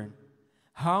children,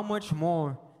 how much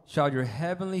more shall your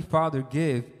heavenly Father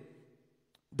give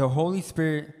the Holy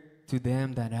Spirit to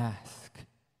them that ask?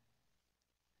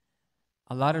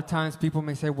 A lot of times people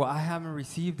may say, well, I haven't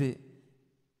received it,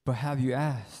 but have you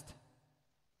asked?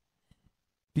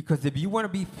 Because if you want to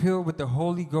be filled with the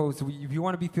Holy Ghost, if you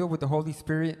want to be filled with the Holy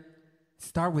Spirit,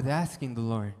 start with asking the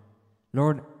Lord,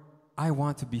 Lord, I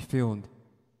want to be filled.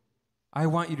 I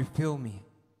want you to fill me.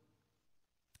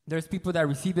 There's people that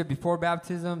receive it before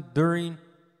baptism, during,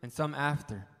 and some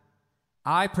after.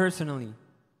 I personally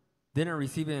didn't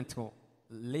receive it until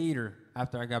later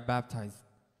after I got baptized.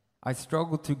 I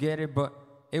struggled to get it, but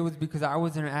it was because I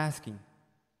wasn't asking.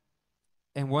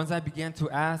 And once I began to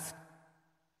ask,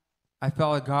 I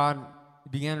felt like God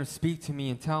began to speak to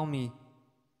me and tell me,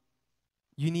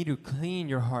 you need to clean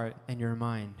your heart and your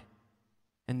mind.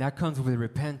 And that comes with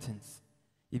repentance.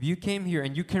 If you came here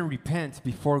and you can repent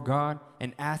before God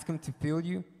and ask Him to fill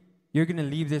you, you're going to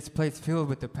leave this place filled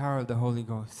with the power of the Holy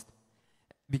Ghost.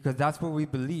 Because that's what we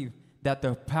believe, that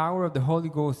the power of the Holy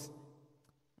Ghost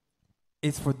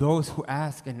is for those who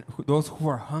ask and those who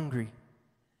are hungry.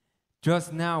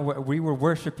 Just now, when we were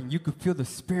worshiping, you could feel the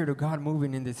Spirit of God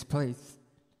moving in this place.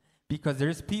 Because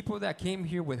there's people that came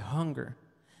here with hunger.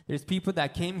 There's people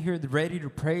that came here ready to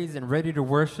praise and ready to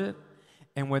worship.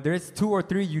 And when there's 2 or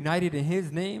 3 united in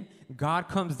His name, God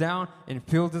comes down and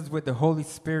fills us with the Holy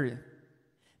Spirit.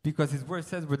 Because His word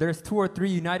says, where there's 2 or 3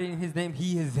 united in His name,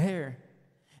 He is there.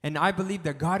 And I believe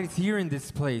that God is here in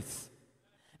this place.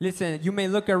 Listen, you may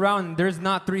look around and there's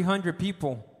not 300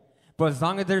 people. But as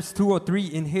long as there's 2 or 3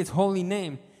 in His holy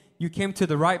name, you came to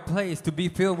the right place to be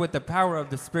filled with the power of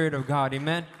the Spirit of God.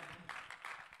 Amen?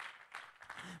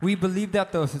 We believe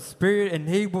that the Spirit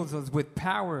enables us with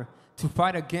power to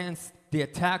fight against the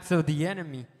attacks of the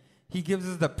enemy. He gives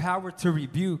us the power to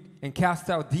rebuke and cast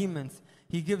out demons.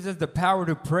 He gives us the power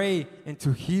to pray and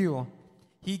to heal.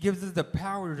 He gives us the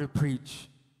power to preach.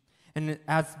 And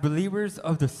as believers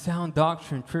of the Sound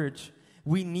Doctrine Church,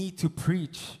 we need to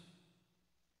preach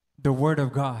the Word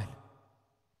of God.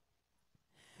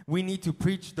 We need to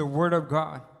preach the Word of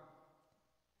God.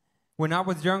 When I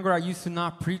was younger, I used to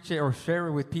not preach it or share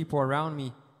it with people around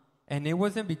me. And it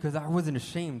wasn't because I wasn't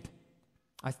ashamed.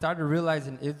 I started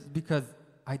realizing it's because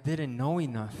I didn't know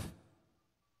enough.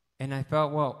 And I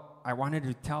felt, well, I wanted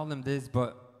to tell them this,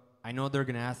 but I know they're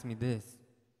going to ask me this.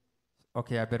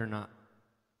 Okay, I better not.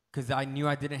 Because I knew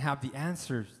I didn't have the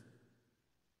answers.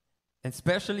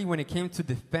 Especially when it came to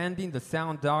defending the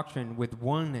sound doctrine with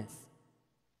oneness.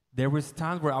 There was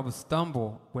times where I would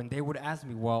stumble when they would ask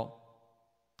me, well,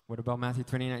 what about Matthew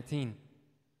 20:19?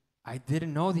 I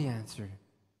didn't know the answer.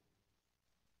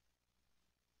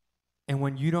 And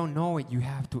when you don't know it, you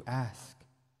have to ask.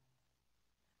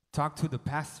 Talk to the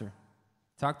pastor.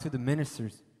 Talk to the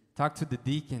ministers. Talk to the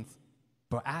deacons.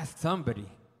 But ask somebody.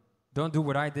 Don't do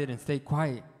what I did and stay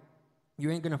quiet.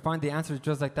 You ain't going to find the answers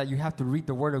just like that. You have to read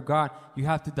the Word of God. You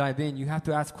have to dive in. You have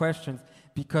to ask questions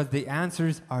because the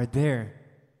answers are there.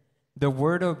 The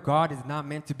Word of God is not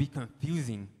meant to be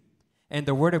confusing. And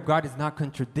the Word of God is not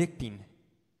contradicting.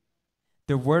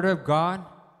 The Word of God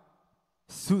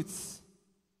suits.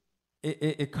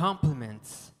 It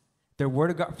complements. The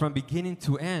Word of God from beginning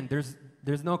to end.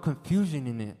 There's no confusion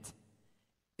in it.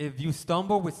 If you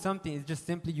stumble with something, it's just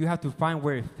simply you have to find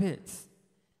where it fits.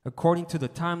 According to the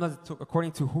timelines,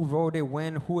 according to who wrote it,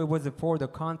 when, who it was for, the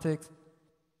context.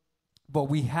 But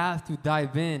we have to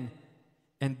dive in.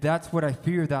 And that's what I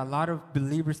fear that a lot of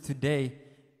believers today,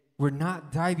 we're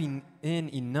not diving in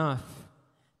enough,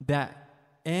 that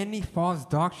any false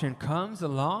doctrine comes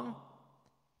along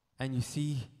and you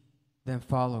see them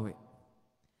follow it.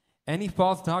 Any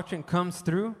false doctrine comes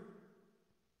through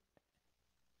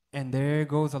and there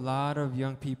goes a lot of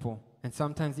young people and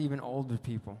sometimes even older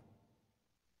people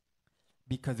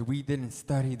because we didn't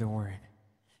study the Word,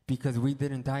 because we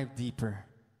didn't dive deeper.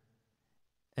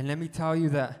 And let me tell you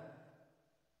that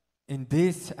in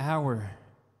this hour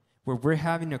where we're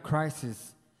having a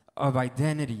crisis of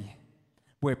identity,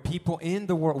 where people in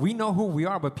the world, we know who we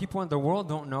are, but people in the world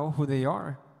don't know who they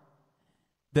are.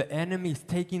 The enemy is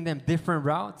taking them different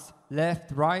routes,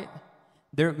 left, right.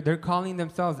 They're calling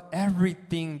themselves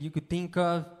everything you could think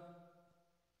of.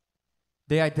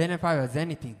 They identify as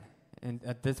anything and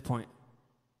at this point.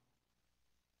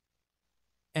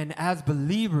 And as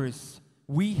believers,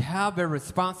 we have a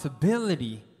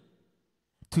responsibility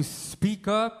to speak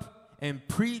up and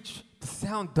preach the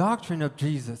sound doctrine of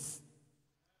Jesus.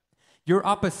 You're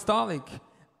apostolic.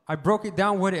 I broke it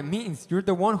down what it means. You're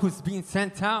the one who's being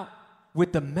sent out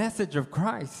with the message of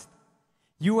Christ.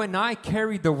 You and I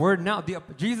carry the word now.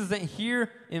 Jesus ain't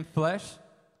here in flesh.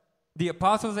 The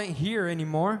apostles ain't here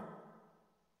anymore.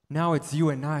 Now it's you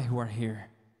and I who are here.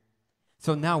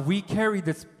 So now we carry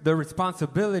the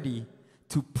responsibility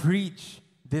to preach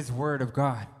this word of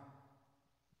God.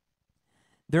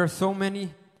 There are so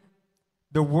many.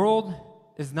 The world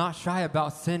is not shy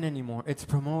about sin anymore. It's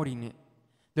promoting it.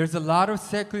 There's a lot of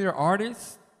secular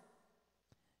artists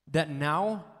that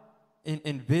now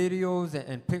in videos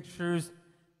and pictures,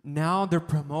 now they're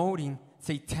promoting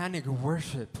satanic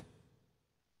worship,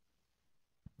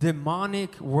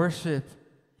 demonic worship.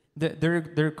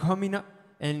 They're coming up,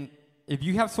 and if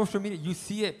you have social media, you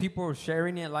see it. People are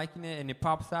sharing it, liking it, and it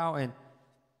pops out, and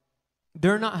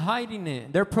they're not hiding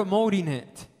it. They're promoting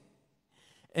it.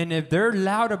 And if they're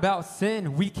loud about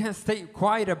sin, we can't stay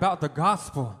quiet about the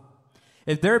gospel.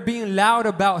 If they're being loud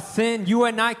about sin, you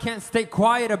and I can't stay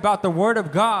quiet about the Word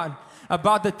of God,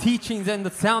 about the teachings and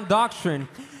the sound doctrine.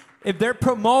 If they're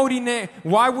promoting it,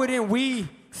 why wouldn't we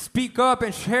speak up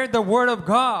and share the Word of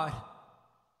God?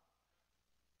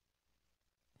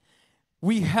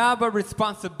 We have a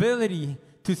responsibility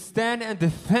to stand and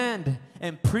defend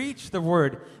and preach the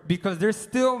Word because there's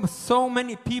still so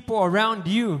many people around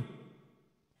you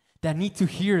that need to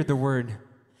hear the Word.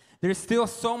 There's still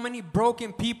so many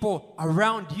broken people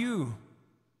around you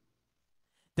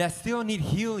that still need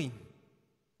healing.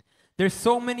 There's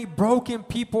so many broken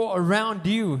people around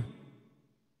you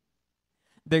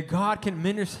that God can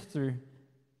minister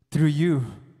through you.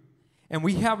 And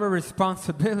we have a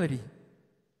responsibility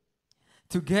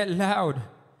to get loud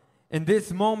in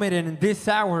this moment and in this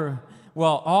hour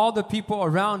while all the people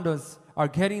around us are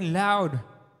getting loud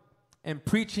and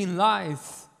preaching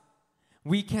lies.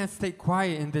 We can't stay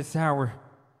quiet in this hour.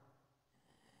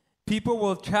 People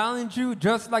will challenge you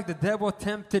just like the devil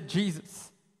tempted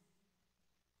Jesus.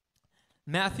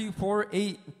 Matthew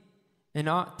 4:8 and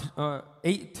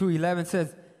 8 to 11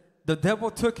 says, the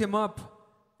devil took him up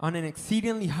on an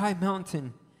exceedingly high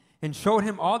mountain and showed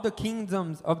him all the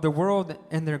kingdoms of the world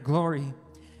and their glory.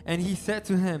 And he said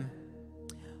to him,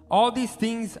 all these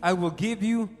things I will give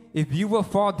you if you will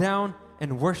fall down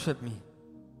and worship me.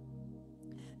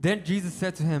 Then Jesus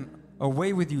said to him,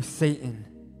 away with you, Satan,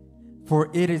 for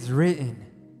it is written,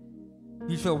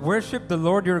 you shall worship the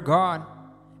Lord your God,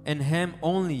 and him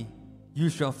only you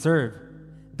shall serve.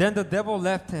 Then the devil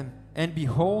left him, and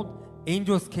behold,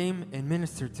 angels came and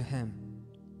ministered to him.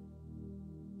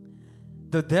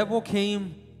 The devil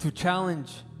came to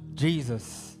challenge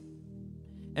Jesus,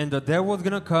 and the devil's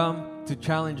gonna come to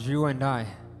challenge you and I.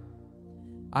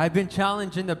 I've been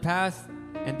challenged in the past,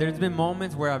 and there's been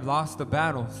moments where I've lost the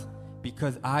battles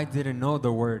because I didn't know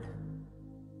the word.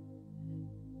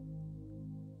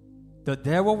 The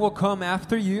devil will come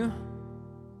after you,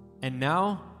 and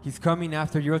now he's coming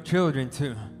after your children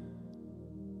too.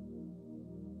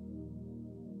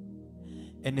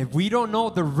 And if we don't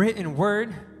know the written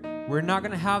word, we're not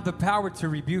going to have the power to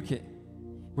rebuke it.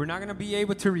 We're not going to be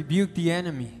able to rebuke the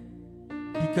enemy,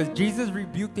 because Jesus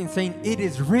rebuked him saying, it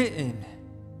is written.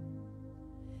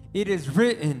 It is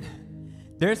written.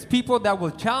 There's people that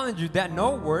will challenge you that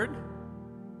know word.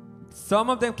 Some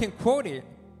of them can quote it.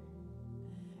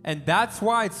 And that's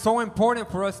why it's so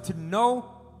important for us to know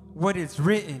what is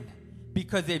written.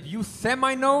 Because if you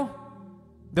semi-know,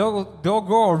 they'll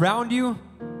go around you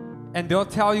and they'll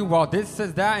tell you, well, this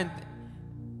says that,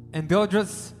 and they'll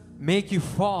just make you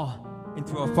fall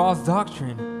into a false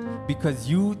doctrine because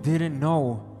you didn't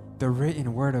know the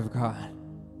written word of God.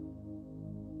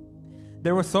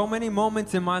 There were so many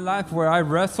moments in my life where I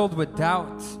wrestled with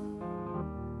doubt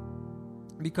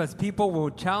because people will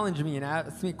challenge me and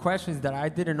ask me questions that I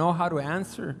didn't know how to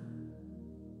answer.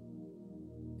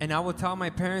 And I would tell my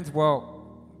parents,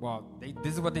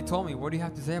 this is what they told me. What do you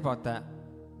have to say about that?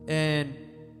 And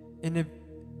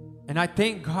I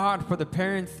thank God for the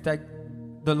parents that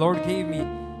the Lord gave me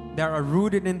that are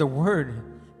rooted in the Word.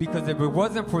 Because if it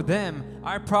wasn't for them,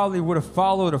 I probably would have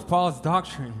followed a false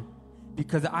doctrine.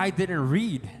 Because I didn't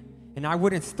read, and I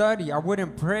wouldn't study, I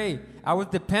wouldn't pray. I was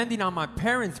depending on my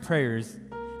parents' prayers.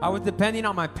 I was depending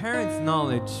on my parents'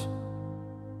 knowledge.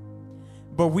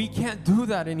 But we can't do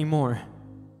that anymore.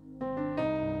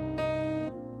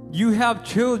 You have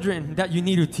children that you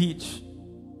need to teach.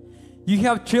 You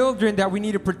have children that we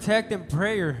need to protect in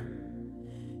prayer.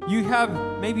 You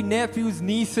have maybe nephews,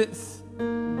 nieces,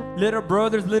 little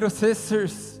brothers, little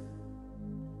sisters.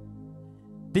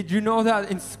 Did you know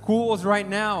that in schools right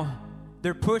now,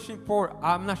 they're pushing for,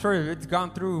 I'm not sure if it's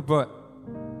gone through, but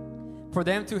for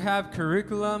them to have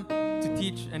curriculum to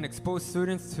teach and expose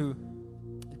students to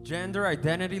gender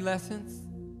identity lessons?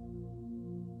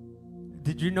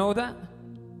 Did you know that?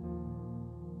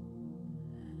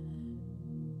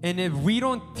 And if we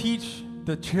don't teach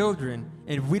the children,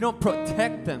 if we don't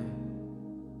protect them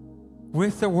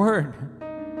with the word,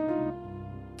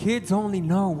 kids only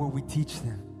know what we teach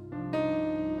them.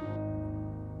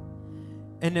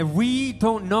 And if we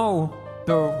don't know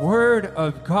the word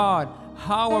of God,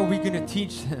 how are we going to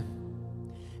teach them?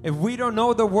 If we don't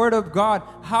know the word of God,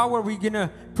 how are we going to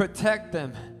protect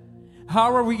them?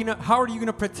 How are you going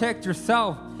to protect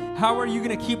yourself? How are you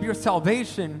going to keep your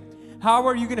salvation? How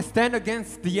are you going to stand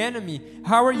against the enemy?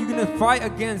 How are you going to fight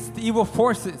against evil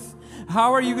forces?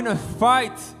 How are you going to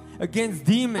fight against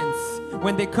demons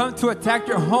when they come to attack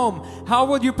your home? How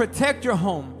will you protect your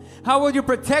home? How will you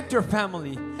protect your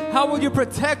family? How will you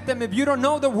protect them if you don't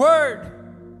know the word?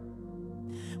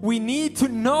 We need to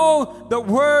know the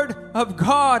word of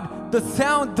God, the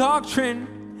sound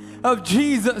doctrine of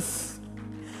Jesus.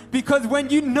 Because when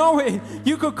you know it,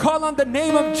 you could call on the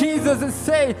name of Jesus and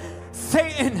say,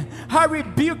 Satan, I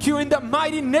rebuke you in the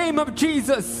mighty name of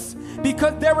Jesus.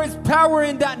 Because there is power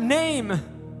in that name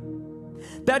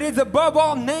that is above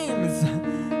all names.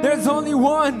 There's only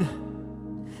one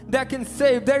that can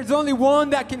save. There's only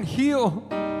one that can heal.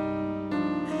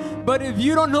 But if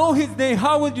you don't know his name,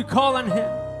 how would you call on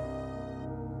him?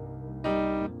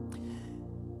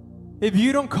 If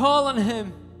you don't call on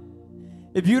him,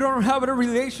 if you don't have a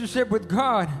relationship with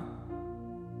God,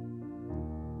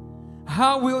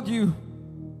 how will you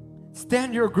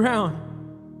stand your ground?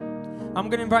 I'm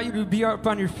going to invite you to be up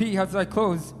on your feet as I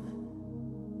close.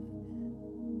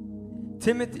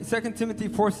 2 Timothy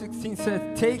 4:16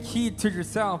 says, take heed to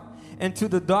yourself and to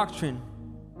the doctrine.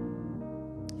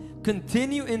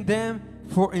 Continue in them,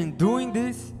 for in doing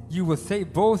this, you will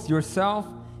save both yourself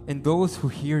and those who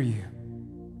hear you.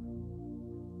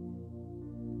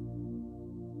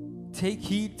 Take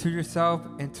heed to yourself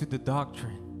and to the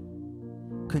doctrine.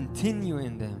 Continue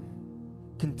in them.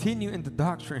 Continue in the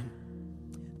doctrine.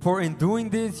 For in doing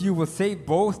this, you will save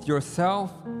both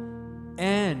yourself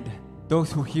and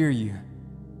those who hear you.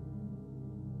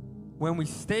 When we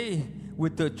stay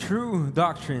with the true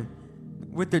doctrine,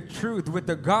 with the truth, with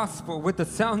the gospel, with the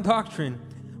sound doctrine,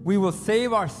 we will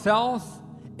save ourselves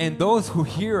and those who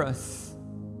hear us.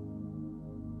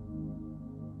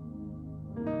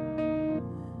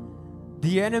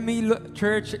 The enemy,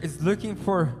 church, is looking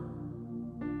for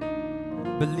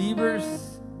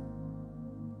believers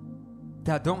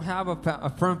that don't have a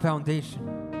firm foundation.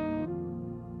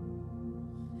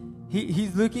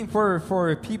 He's looking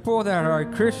for people that are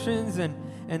Christians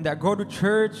and that go to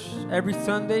church every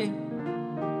Sunday,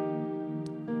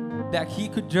 that he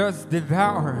could just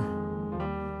devour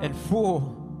and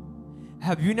fool.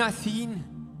 Have you not seen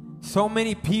so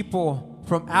many people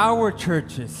from our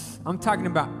churches? I'm talking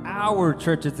about our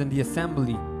churches in the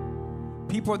assembly.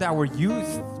 People that were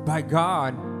used by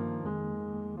God,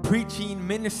 preaching,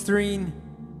 ministering,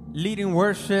 leading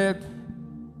worship,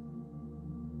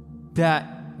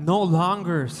 that no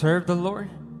longer serve the Lord?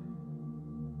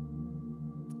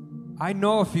 I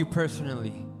know a few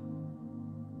personally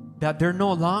that they're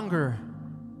no longer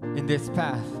in this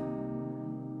path.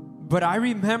 But I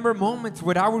remember moments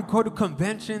when I would go to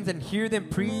conventions and hear them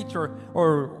preach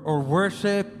or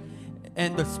worship,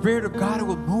 and the Spirit of God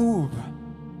would move.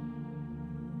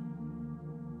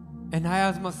 And I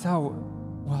asked myself,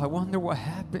 well, I wonder what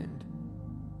happened.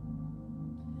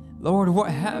 Lord, what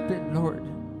happened, Lord?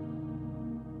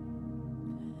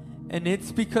 And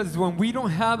it's because when we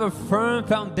don't have a firm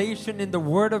foundation in the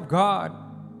Word of God,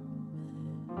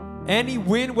 any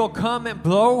wind will come and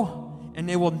blow, and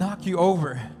it will knock you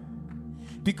over.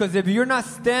 Because if you're not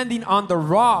standing on the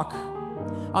rock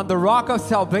of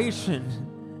salvation,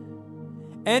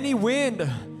 any wind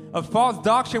of false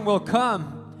doctrine will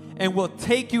come and will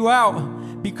take you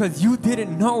out because you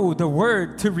didn't know the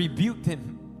Word to rebuke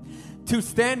him, to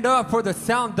stand up for the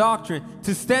sound doctrine,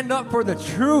 to stand up for the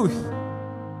truth.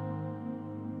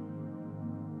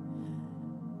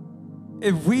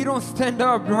 If we don't stand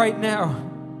up right now,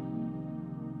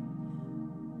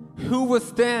 who will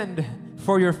stand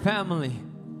for your family?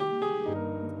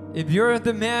 If you're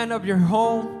the man of your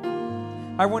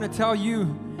home, I want to tell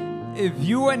you, if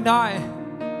you and I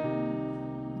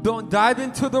don't dive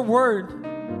into the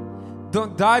Word,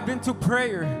 don't dive into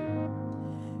prayer,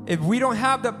 if we don't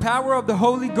have the power of the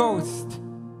Holy Ghost,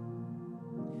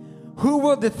 who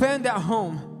will defend at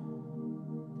home?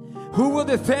 Who will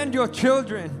defend your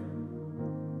children?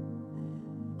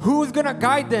 Who's going to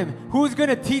guide them? Who's going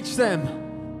to teach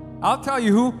them? I'll tell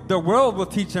you who. The world will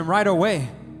teach them right away.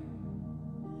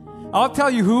 I'll tell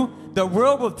you who. The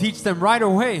world will teach them right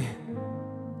away.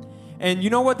 And you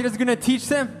know what is going to teach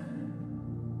them?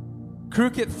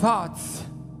 Crooked thoughts,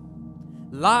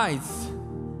 lies,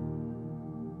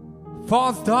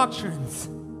 false doctrines.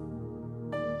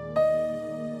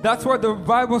 That's what the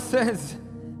Bible says,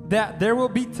 that there will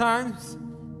be times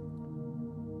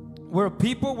where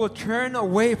people will turn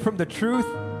away from the truth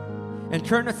and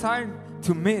turn aside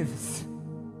to myths.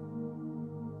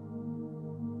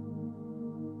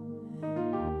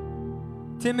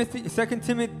 Timothy, 2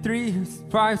 Timothy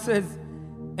 3:5 says,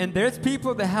 and there's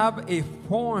people that have a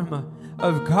form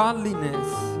of godliness,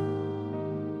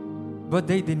 but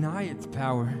they deny its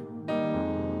power.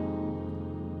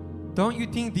 Don't you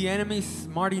think the enemy's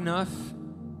smart enough?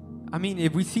 I mean,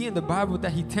 if we see in the Bible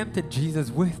that he tempted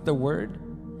Jesus with the Word,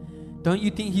 don't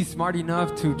you think he's smart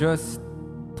enough to just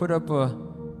put up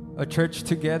a church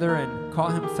together and call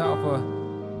himself a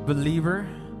believer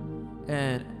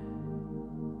and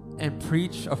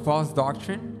preach a false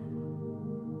doctrine?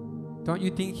 Don't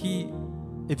you think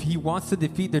if he wants to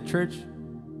defeat the church,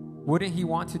 wouldn't he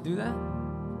want to do that?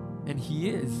 And he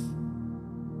is.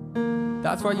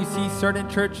 That's why you see certain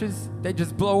churches, they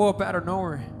just blow up out of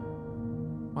nowhere.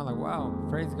 I'm like, wow,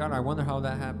 praise God, I wonder how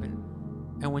that happened.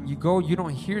 And when you go, you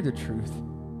don't hear the truth.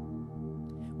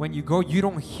 When you go, you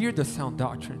don't hear the sound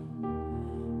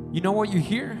doctrine. You know what you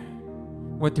hear?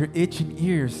 What their itching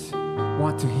ears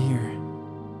want to hear.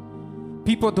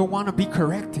 People don't want to be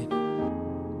corrected.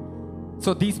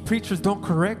 So these preachers don't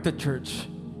correct the church.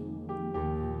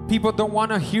 People don't want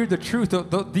to hear the truth.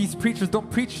 These preachers don't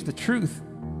preach the truth.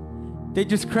 They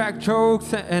just crack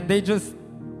jokes and they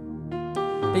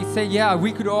say, yeah,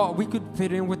 we could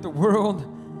fit in with the world.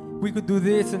 We could do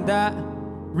this and that.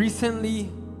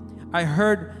 Recently, I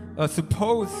heard a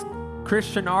supposed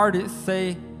Christian artist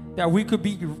say that we could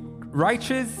be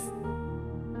righteous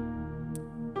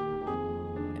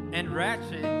and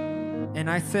ratchet. And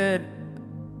I said,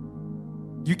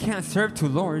 you can't serve two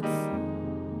lords.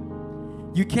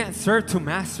 You can't serve two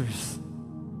masters.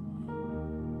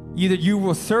 Either you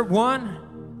will serve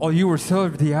one or you will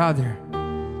serve the other.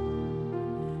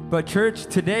 But church,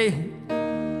 today,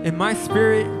 in my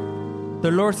spirit, the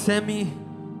Lord sent me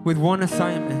with one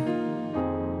assignment.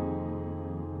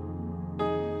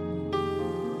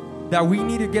 That we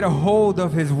need to get a hold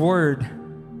of His Word.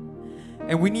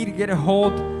 And we need to get a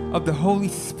hold of the Holy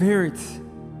Spirit.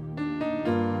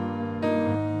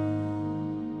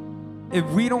 If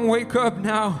we don't wake up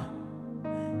now,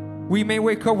 we may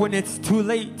wake up when it's too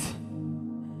late.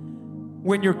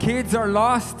 When your kids are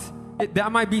lost,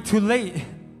 that might be too late.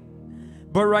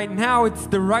 But right now, it's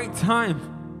the right time.